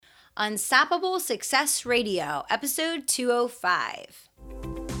Unstoppable Success Radio, episode 205.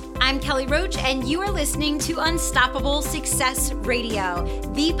 I'm Kelly Roach, and you are listening to Unstoppable Success Radio,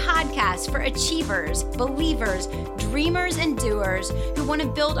 the podcast for achievers, believers, dreamers, and doers who want to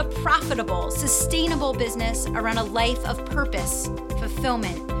build a profitable, sustainable business around a life of purpose,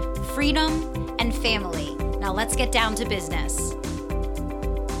 fulfillment, freedom, and family. Now let's get down to business.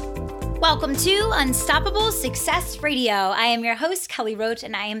 Welcome to Unstoppable Success Radio. I am your host, Kelly Roach,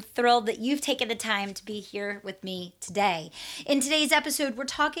 and I am thrilled that you've taken the time to be here with me today. In today's episode, we're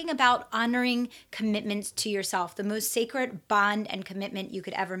talking about honoring commitments to yourself. The most sacred bond and commitment you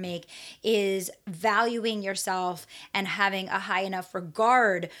could ever make is valuing yourself and having a high enough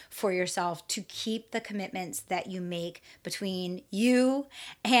regard for yourself to keep the commitments that you make between you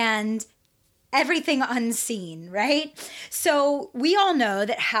and everything unseen, right? So we all know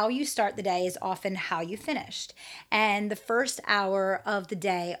that how you start the day is often how you finished. And the first hour of the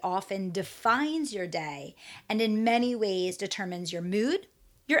day often defines your day and in many ways determines your mood,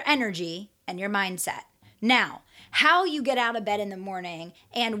 your energy, and your mindset. Now, how you get out of bed in the morning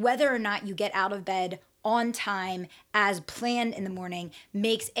and whether or not you get out of bed on time as planned in the morning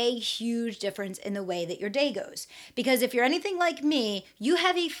makes a huge difference in the way that your day goes. Because if you're anything like me, you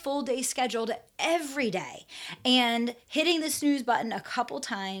have a full day scheduled every day, and hitting the snooze button a couple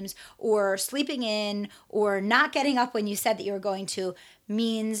times or sleeping in or not getting up when you said that you were going to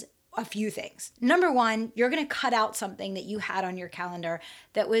means a few things. Number one, you're going to cut out something that you had on your calendar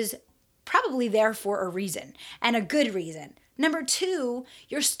that was probably there for a reason, and a good reason. Number two,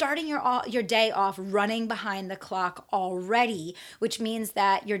 you're starting your day off running behind the clock already, which means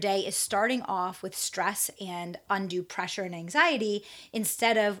that your day is starting off with stress and undue pressure and anxiety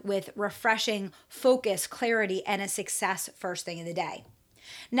instead of with refreshing focus, clarity, and a success first thing in the day.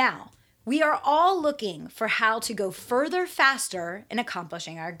 Now, we are all looking for how to go further faster in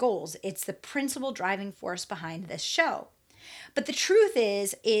accomplishing our goals. It's the principal driving force behind this show. But the truth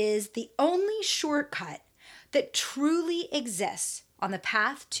is the only shortcut that truly exists on the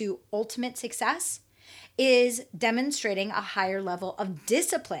path to ultimate success is demonstrating a higher level of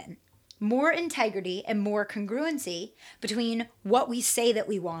discipline, more integrity, and more congruency between what we say that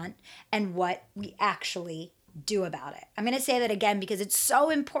we want and what we actually do about it. I'm going to say that again because it's so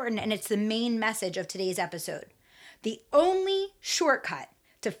important and it's the main message of today's episode. The only shortcut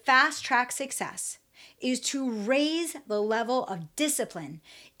to fast track success is to raise the level of discipline,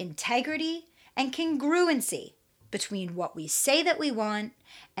 integrity, and congruency between what we say that we want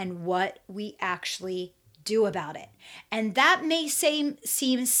and what we actually do about it. And that may seem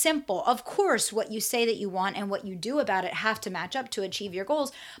simple. Of course, what you say that you want and what you do about it have to match up to achieve your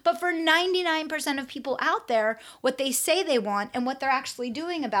goals. But for 99% of people out there, what they say they want and what they're actually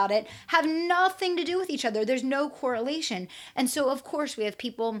doing about it have nothing to do with each other. There's no correlation. And so, of course, we have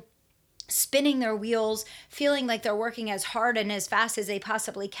people spinning their wheels, feeling like they're working as hard and as fast as they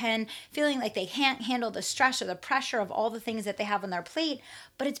possibly can, feeling like they can't handle the stress or the pressure of all the things that they have on their plate,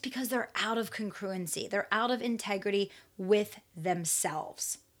 but it's because they're out of congruency. They're out of integrity with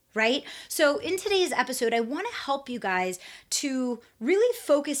themselves, right? So in today's episode, I want to help you guys to really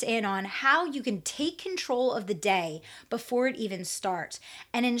focus in on how you can take control of the day before it even starts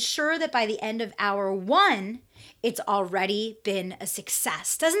and ensure that by the end of hour one, it's already been a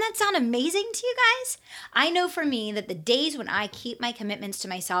success. Doesn't that sound amazing to you guys? I know for me that the days when I keep my commitments to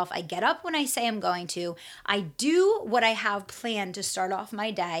myself, I get up when I say I'm going to, I do what I have planned to start off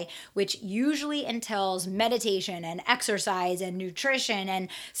my day, which usually entails meditation and exercise and nutrition and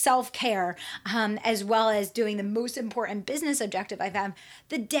self-care, as well as doing the most important business objective I've had.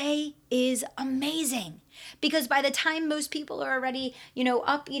 The day is amazing. Because by the time most people are already,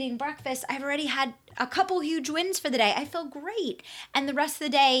 up eating breakfast, I've already had a couple huge wins for the day. I feel great. And the rest of the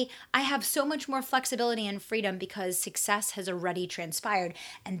day, I have so much more flexibility and freedom because success has already transpired.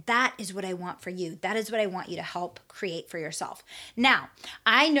 And that is what I want for you. That is what I want you to help create for yourself. Now,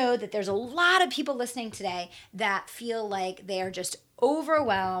 I know that there's a lot of people listening today that feel like they are just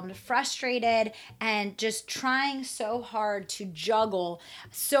overwhelmed, frustrated, and just trying so hard to juggle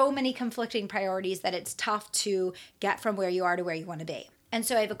so many conflicting priorities that it's tough to get from where you are to where you want to be. And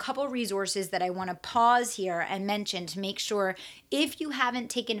so I have a couple resources that I want to pause here and mention to make sure if you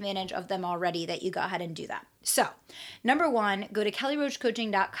haven't taken advantage of them already that you go ahead and do that. So, number one, go to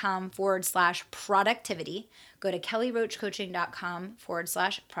kellyroachcoaching.com/productivity. Go to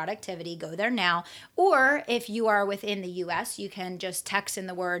kellyroachcoaching.com/productivity. Go there now. Or if you are within the US, you can just text in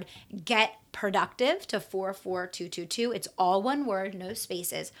the word get productive to 44222. It's all one word, no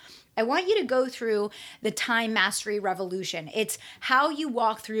spaces. I want you to go through the time mastery revolution. It's how you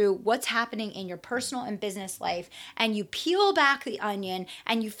walk through what's happening in your personal and business life, and you peel back back the onion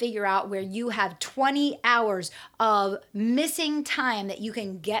and you figure out where you have 20 hours of missing time that you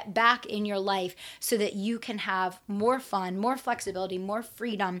can get back in your life so that you can have more fun, more flexibility, more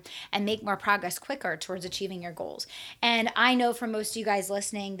freedom, and make more progress quicker towards achieving your goals. And I know for most of you guys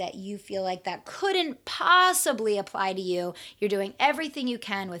listening that you feel like that couldn't possibly apply to you. You're doing everything you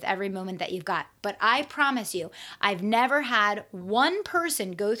can with every moment that you've got. But I promise you, I've never had one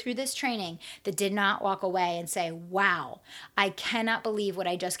person go through this training that did not walk away and say, wow, I cannot believe what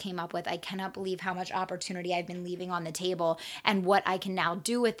I just came up with. I cannot believe how much opportunity I've been leaving on the table and what I can now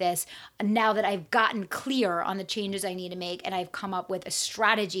do with this now that I've gotten clear on the changes I need to make and I've come up with a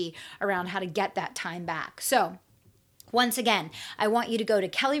strategy around how to get that time back. So once again, I want you to go to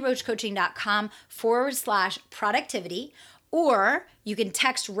kellyroachcoaching.com/productivity, or you can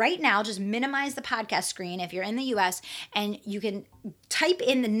text right now, just minimize the podcast screen if you're in the US, and you can type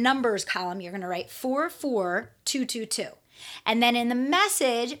in the numbers column. You're going to write 44222. And then in the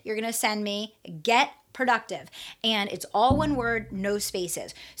message, you're going to send me get productive. And it's all one word, no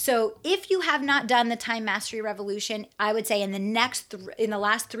spaces. So if you have not done the Time Mastery Revolution, I would say in the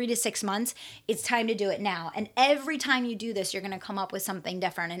last 3 to 6 months, it's time to do it now. And every time you do this, you're going to come up with something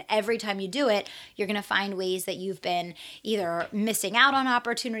different. And every time you do it, you're going to find ways that you've been either missing out on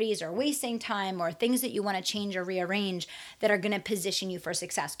opportunities or wasting time or things that you want to change or rearrange that are going to position you for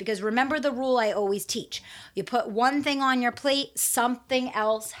success. Because remember the rule I always teach. You put one thing on your plate, something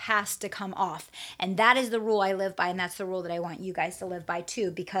else has to come off. And that is the rule I live by, and that's the rule that I want you guys to live by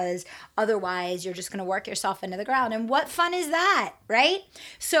too, because otherwise you're just going to work yourself into the ground. And what fun is that, right?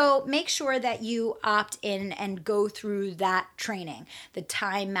 So make sure that you opt in and go through that training, the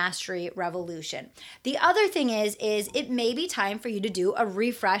Time Mastery Revolution. The other thing is it may be time for you to do a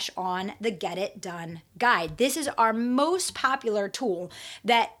refresh on the Get It Done guide. This is our most popular tool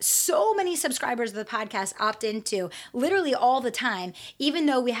that so many subscribers of the podcast opt into literally all the time, even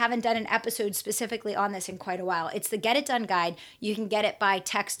though we haven't done an episode specifically on this in quite a while. It's the Get It Done guide. You can get it by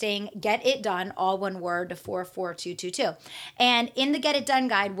texting Get It Done, all one word, to 44222. And in the Get It Done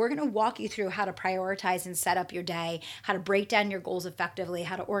guide, we're going to walk you through how to prioritize and set up your day, how to break down your goals effectively,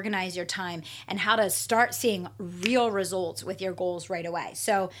 how to organize your time, and how to start seeing real results with your goals right away.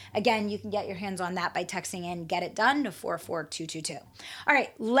 So again, you can get your hands on that by texting in Get It Done to 44222. All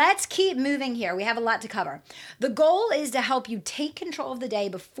right, let's keep moving here. We have a lot to cover. The goal is to help you take control of the day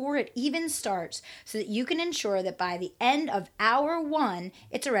before it even starts so that you can ensure that by the end of hour 1,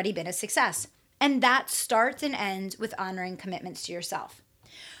 it's already been a success. And that starts and ends with honoring commitments to yourself.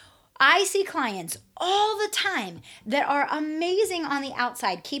 I see clients all the time that are amazing on the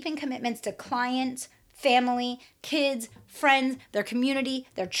outside, keeping commitments to clients, family, kids, friends, their community,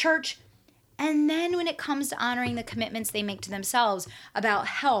 their church. And then when it comes to honoring the commitments they make to themselves about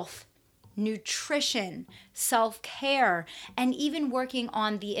health, nutrition, self-care, and even working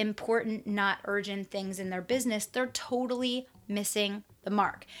on the important, not urgent things in their business, they're totally missing the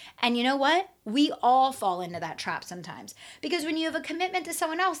mark. And you know what? We all fall into that trap sometimes, because when you have a commitment to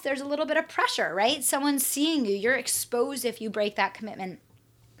someone else, there's a little bit of pressure, right? Someone's seeing you. You're exposed if you break that commitment.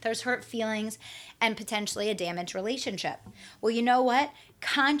 There's hurt feelings and potentially a damaged relationship. Well, you know what?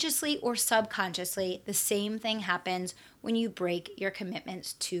 Consciously or subconsciously, the same thing happens when you break your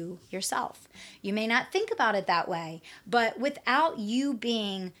commitments to yourself. You may not think about it that way, but without you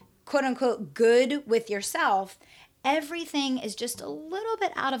being quote unquote good with yourself, everything is just a little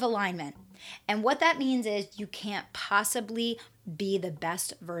bit out of alignment. And what that means is you can't possibly be the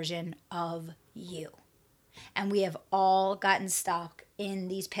best version of you. And we have all gotten stuck in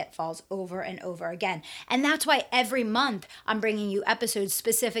these pitfalls over and over again. And that's why every month I'm bringing you episodes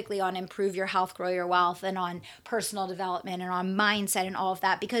specifically on improve your health, grow your wealth, and on personal development and on mindset and all of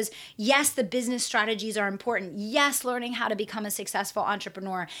that. Because yes, the business strategies are important. Yes, learning how to become a successful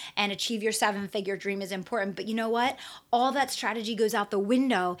entrepreneur and achieve your 7-figure dream is important. But you know what? All that strategy goes out the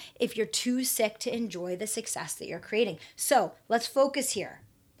window if you're too sick to enjoy the success that you're creating. So let's focus here.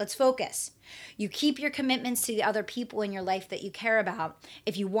 Let's focus. You keep your commitments to the other people in your life that you care about.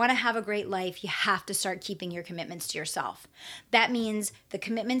 If you want to have a great life, you have to start keeping your commitments to yourself. That means the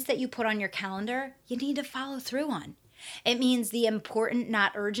commitments that you put on your calendar, you need to follow through on. It means the important,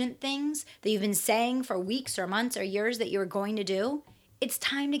 not urgent things that you've been saying for weeks or months or years that you're going to do. It's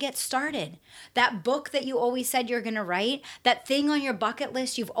time to get started. That book that you always said you're going to write, that thing on your bucket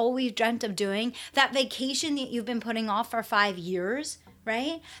list you've always dreamt of doing, that vacation that you've been putting off for 5 years,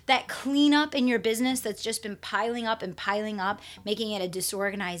 right? That cleanup in your business that's just been piling up and piling up, making it a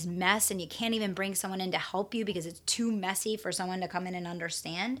disorganized mess, and you can't even bring someone in to help you because it's too messy for someone to come in and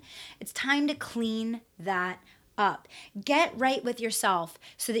understand. It's time to clean that up. Get right with yourself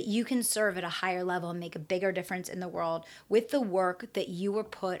so that you can serve at a higher level and make a bigger difference in the world with the work that you were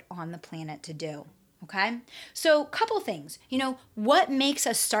put on the planet to do. Okay? So, couple things. What makes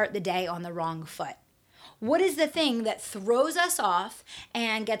us start the day on the wrong foot? What is the thing that throws us off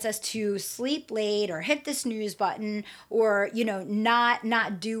and gets us to sleep late or hit the snooze button or,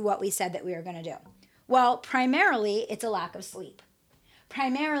 not do what we said that we were going to do? Well, primarily it's a lack of sleep.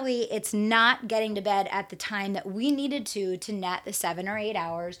 Primarily, it's not getting to bed at the time that we needed to net the 7 or 8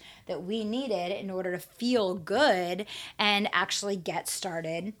 hours that we needed in order to feel good and actually get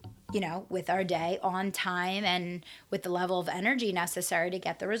started, with our day on time and with the level of energy necessary to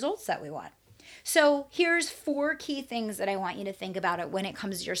get the results that we want. So here's 4 key things that I want you to think about it when it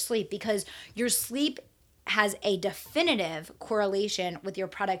comes to your sleep, because your sleep has a definitive correlation with your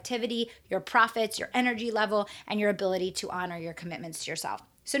productivity, your profits, your energy level, and your ability to honor your commitments to yourself.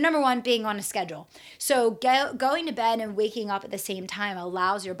 So number 1, being on a schedule. So going to bed and waking up at the same time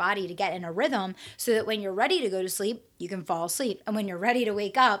allows your body to get in a rhythm so that when you're ready to go to sleep, you can fall asleep. And when you're ready to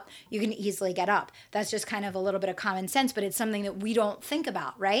wake up, you can easily get up. That's just kind of a little bit of common sense, but it's something that we don't think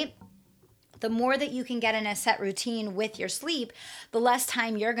about, right? The more that you can get in a set routine with your sleep, the less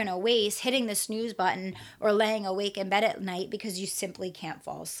time you're going to waste hitting the snooze button or laying awake in bed at night because you simply can't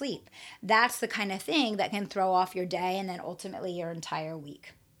fall asleep. That's the kind of thing that can throw off your day and then ultimately your entire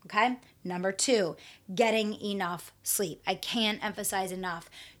week. Okay? Number 2, getting enough sleep. I can't emphasize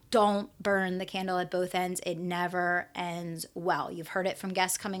enough. Don't burn the candle at both ends. It never ends well. You've heard it from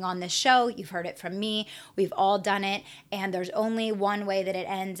guests coming on this show. You've heard it from me. We've all done it. And there's only one way that it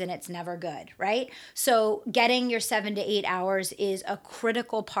ends, and it's never good, right? So getting your 7 to 8 hours is a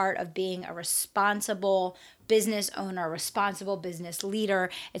critical part of being a responsible business owner, responsible business leader.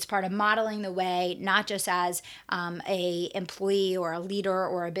 It's part of modeling the way, not just as a employee or a leader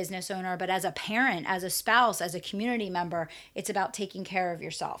or a business owner, but as a parent, as a spouse, as a community member. It's about taking care of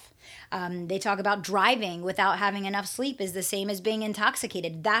yourself. They talk about driving without having enough sleep is the same as being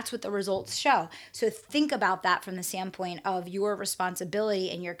intoxicated. That's what the results show. So think about that from the standpoint of your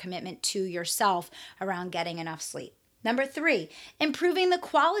responsibility and your commitment to yourself around getting enough sleep. Number 3, improving the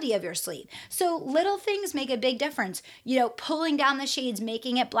quality of your sleep. So little things make a big difference. Pulling down the shades,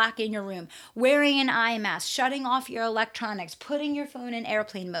 making it black in your room, wearing an eye mask, shutting off your electronics, putting your phone in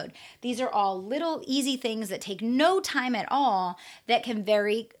airplane mode. These are all little easy things that take no time at all that can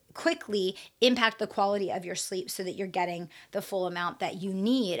very quickly impact the quality of your sleep so that you're getting the full amount that you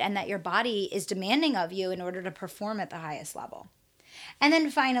need and that your body is demanding of you in order to perform at the highest level. And then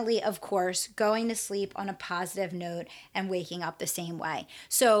finally, of course, going to sleep on a positive note and waking up the same way.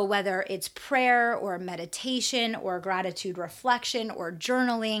 So whether it's prayer or meditation or gratitude reflection or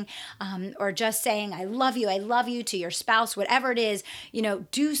journaling or just saying, I love you to your spouse, whatever it is,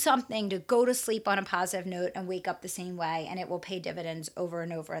 do something to go to sleep on a positive note and wake up the same way, and it will pay dividends over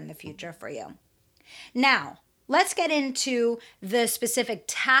and over in the future for you. Now, let's get into the specific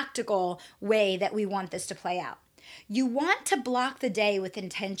tactical way that we want this to play out. You want to block the day with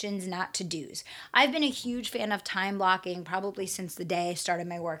intentions, not to-dos. I've been a huge fan of time blocking probably since the day I started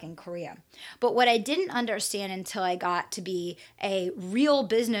my work in Korea. But what I didn't understand until I got to be a real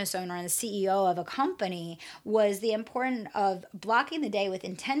business owner and the CEO of a company was the importance of blocking the day with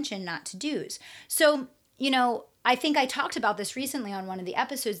intention, not to-dos. So, I think I talked about this recently on one of the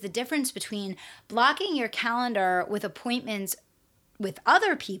episodes, the difference between blocking your calendar with appointments with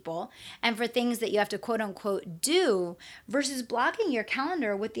other people and for things that you have to quote unquote do versus blocking your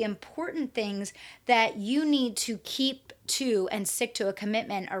calendar with the important things that you need to keep to and stick to a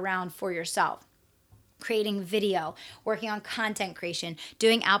commitment around for yourself. Creating video, working on content creation,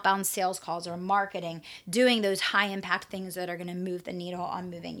 doing outbound sales calls or marketing, doing those high impact things that are going to move the needle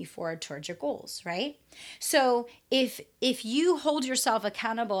on moving you forward towards your goals, right? So if you hold yourself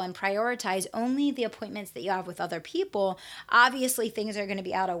accountable and prioritize only the appointments that you have with other people, obviously things are going to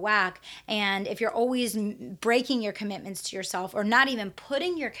be out of whack. And if you're always breaking your commitments to yourself or not even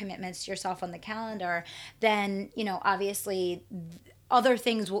putting your commitments to yourself on the calendar, then, obviously other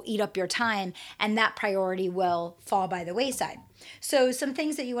things will eat up your time and that priority will fall by the wayside. So some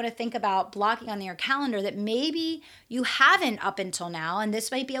things that you want to think about blocking on your calendar that maybe you haven't up until now, and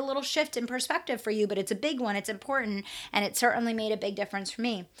this might be a little shift in perspective for you, but it's a big one, it's important, and it certainly made a big difference for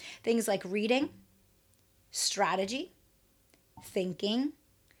me. Things like reading, strategy, thinking,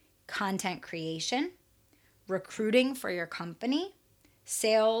 content creation, recruiting for your company,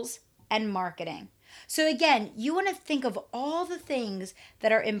 sales, and marketing. So again, you want to think of all the things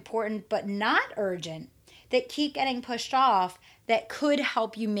that are important but not urgent that keep getting pushed off that could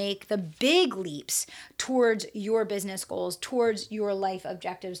help you make the big leaps towards your business goals, towards your life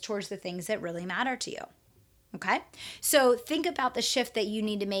objectives, towards the things that really matter to you. Okay? So think about the shift that you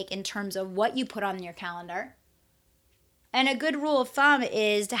need to make in terms of what you put on your calendar. And a good rule of thumb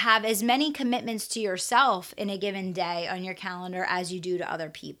is to have as many commitments to yourself in a given day on your calendar as you do to other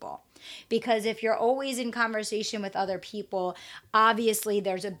people. Because if you're always in conversation with other people, obviously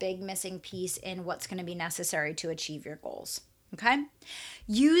there's a big missing piece in what's going to be necessary to achieve your goals. Okay?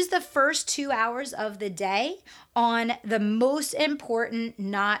 Use the first 2 hours of the day on the most important,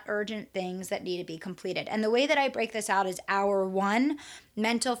 not urgent things that need to be completed. And the way that I break this out is hour 1,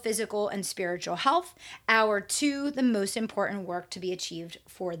 mental, physical, and spiritual health. Hour 2, the most important work to be achieved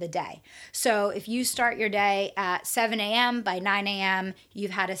for the day. So if you start your day at 7 a.m., by 9 a.m.,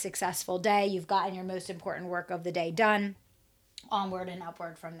 you've had a successful day. You've gotten your most important work of the day done. Onward and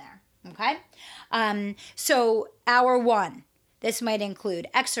upward from there. Okay? So hour 1. This might include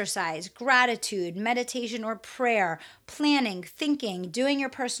exercise, gratitude, meditation or prayer, planning, thinking, doing your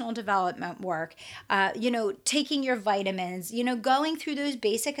personal development work, taking your vitamins, going through those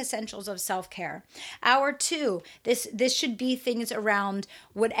basic essentials of self-care. Hour 2, this should be things around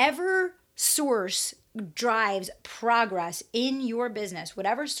whatever source drives progress in your business,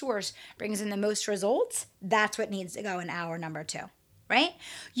 whatever source brings in the most results, that's what needs to go in hour number 2. Right?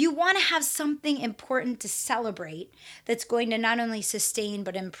 You want to have something important to celebrate that's going to not only sustain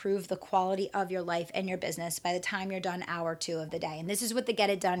but improve the quality of your life and your business by the time you're done hour 2 of the day. And this is what the Get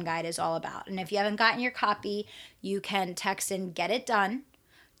It Done guide is all about. And if you haven't gotten your copy, you can text in Get It Done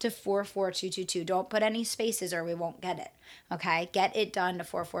to 44222. Don't put any spaces or we won't get it. Okay? Get It Done to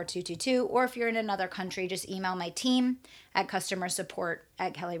 44222. Or if you're in another country, just email my team at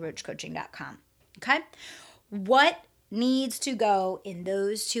customersupport@kellyroachcoaching.com. Okay? What needs to go in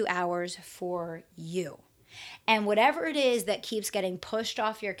those 2 hours for you? And whatever it is that keeps getting pushed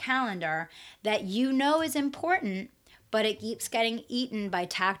off your calendar that you know is important, but it keeps getting eaten by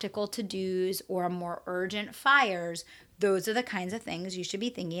tactical to-dos or more urgent fires, those are the kinds of things you should be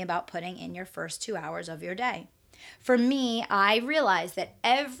thinking about putting in your first 2 hours of your day. For me, I realize that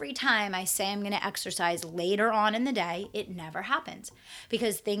every time I say I'm going to exercise later on in the day, it never happens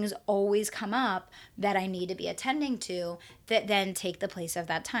because things always come up that I need to be attending to that then take the place of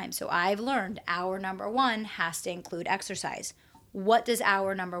that time. So I've learned hour number 1 has to include exercise. What does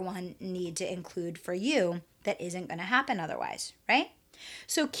hour number 1 need to include for you that isn't going to happen otherwise, right?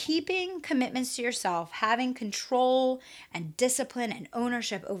 So keeping commitments to yourself, having control and discipline and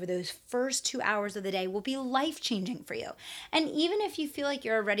ownership over those first 2 hours of the day will be life-changing for you. And even if you feel like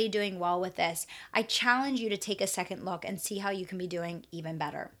you're already doing well with this, I challenge you to take a second look and see how you can be doing even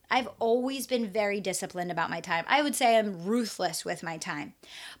better. I've always been very disciplined about my time. I would say I'm ruthless with my time.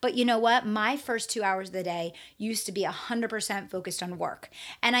 But you know what? My first 2 hours of the day used to be 100% focused on work.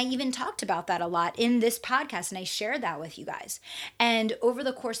 And I even talked about that a lot in this podcast, and I shared that with you guys. And over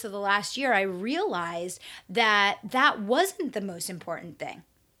the course of the last year, I realized that that wasn't the most important thing.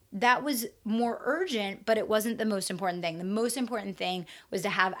 That was more urgent, but it wasn't the most important thing. The most important thing was to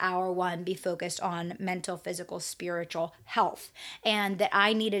have hour 1 be focused on mental, physical, spiritual health. And that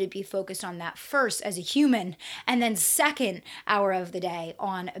I needed to be focused on that first as a human, and then second hour of the day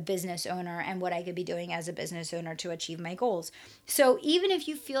on a business owner and what I could be doing as a business owner to achieve my goals. So even if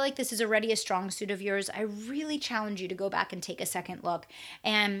you feel like this is already a strong suit of yours, I really challenge you to go back and take a second look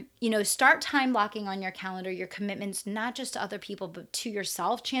and, start time blocking on your calendar, your commitments, not just to other people, but to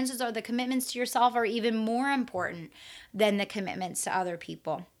yourself. Chances are the commitments to yourself are even more important than the commitments to other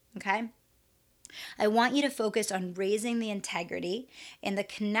people, okay? I want you to focus on raising the integrity and the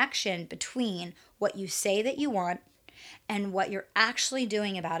connection between what you say that you want and what you're actually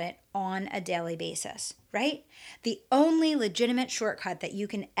doing about it on a daily basis, right? The only legitimate shortcut that you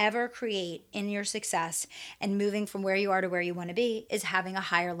can ever create in your success and moving from where you are to where you want to be is having a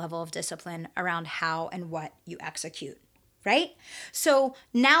higher level of discipline around how and what you execute. Right? So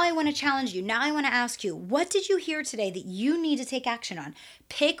now I want to challenge you. Now I want to ask you, what did you hear today that you need to take action on?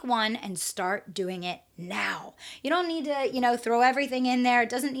 Pick one and start doing it now. You don't need to, throw everything in there. It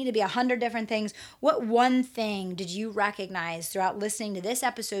doesn't need to be 100 different things. What one thing did you recognize throughout listening to this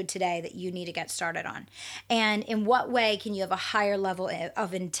episode today that you need to get started on? And in what way can you have a higher level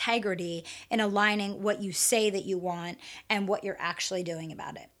of integrity in aligning what you say that you want and what you're actually doing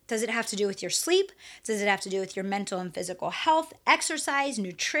about it? Does it have to do with your sleep? Does it have to do with your mental and physical health, exercise,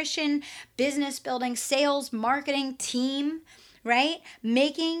 nutrition, business building, sales, marketing, team, right?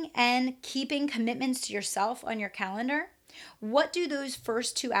 Making and keeping commitments to yourself on your calendar What do those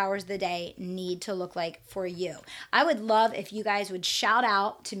first 2 hours of the day need to look like for you? I would love if you guys would shout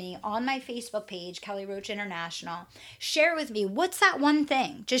out to me on my Facebook page, Kelly Roach International. Share with me, what's that one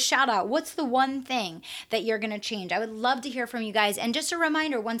thing? Just shout out, what's the one thing that you're going to change? I would love to hear from you guys. And just a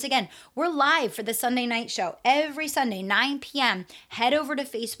reminder, once again, we're live for the Sunday night show every Sunday, 9 p.m. Head over to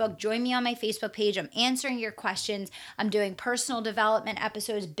Facebook, join me on my Facebook page. I'm answering your questions. I'm doing personal development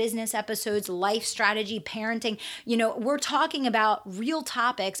episodes, business episodes, life strategy, parenting. We're talking about real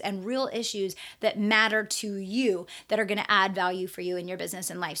topics and real issues that matter to you, that are going to add value for you in your business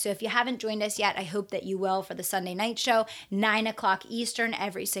and life. So if you haven't joined us yet, I hope that you will for the Sunday night show, 9 o'clock Eastern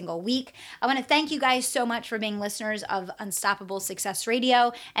every single week. I want to thank you guys so much for being listeners of Unstoppable Success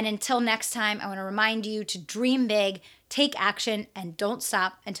Radio. And until next time, I want to remind you to dream big, take action, and don't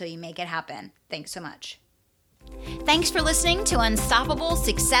stop until you make it happen. Thanks so much. Thanks for listening to Unstoppable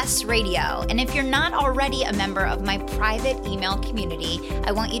Success Radio. And if you're not already a member of my private email community,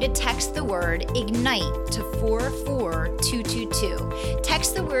 I want you to text the word IGNITE to 44222.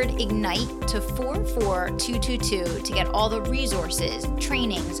 Text the word IGNITE to 44222 to get all the resources,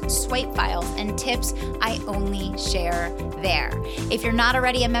 trainings, swipe files, and tips I only share there. If you're not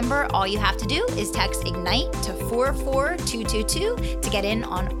already a member, all you have to do is text IGNITE to 44222 to get in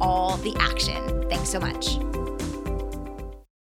on all the action. Thanks so much.